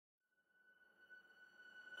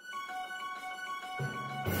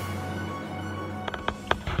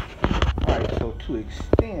So to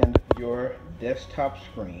extend your desktop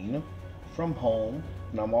screen from home,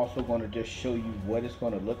 and I'm also going to just show you what it's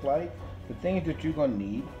going to look like. The things that you're going to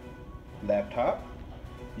need: laptop,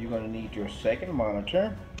 you're going to need your second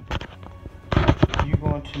monitor, you're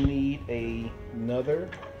going to need another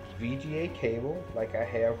VGA cable like I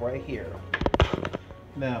have right here.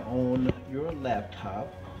 Now on your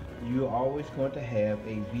laptop, you're always going to have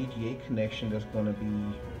a VGA connection that's going to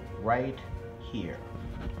be right here.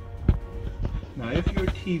 Now if your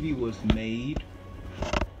TV was made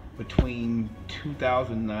between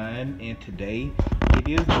 2009 and today, it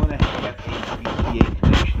is going to have a VGA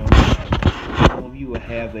connection on it. Some of you will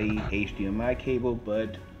have a HDMI cable,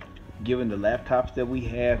 but given the laptops that we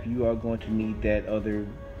have, you are going to need that other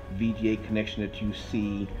VGA connection that you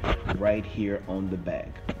see right here on the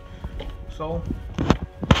back. So,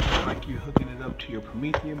 like you're hooking it up to your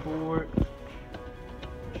Promethean board,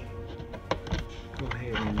 go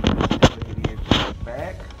ahead and plug it into the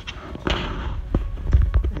back,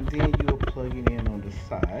 and then you'll plug it in on the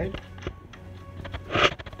side.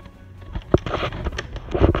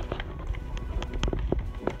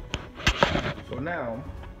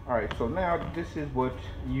 So now this is what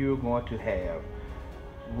you're going to have.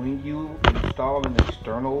 When you install an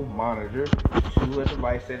external monitor to a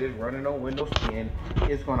device that is running on Windows 10,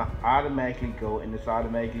 it's going to automatically go, and it's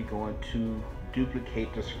automatically going to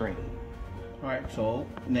duplicate the screen. Alright, so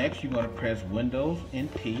next you're going to press Windows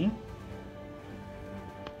and T.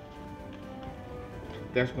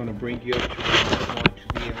 That's going to bring you up to where you're going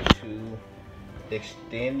to be able to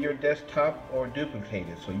extend your desktop or duplicate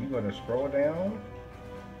it. So you're going to scroll down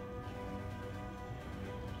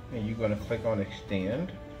and you're going to click on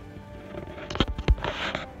extend.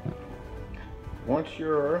 Once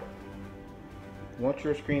your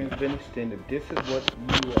screen has been extended, this is what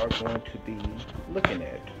you are going to be looking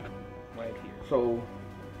at right here. So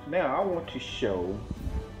now I want to show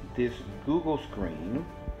this Google screen,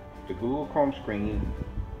 the Google Chrome screen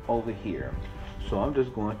over here. So I'm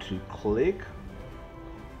just going to click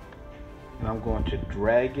and I'm going to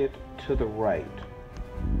drag it to the right.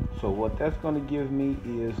 So what that's going to give me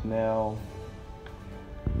is now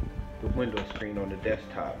the Windows screen on the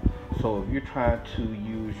desktop. So if you're trying to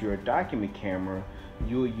use your document camera,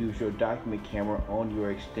 you'll use your document camera on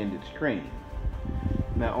your extended screen.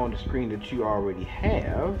 Now on the screen that you already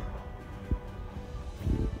have,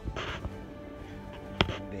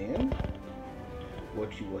 then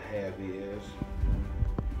what you will have is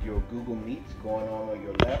your Google Meets going on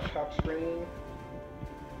your laptop screen,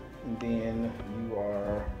 and then you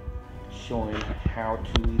are showing how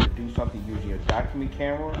to either do something using your document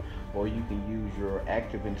camera, or you can use your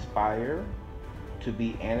Active Inspire to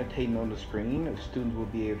be annotating on the screen. The students will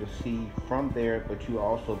be able to see from there, but you'll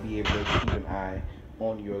also be able to keep an eye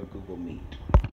on your Google Meet.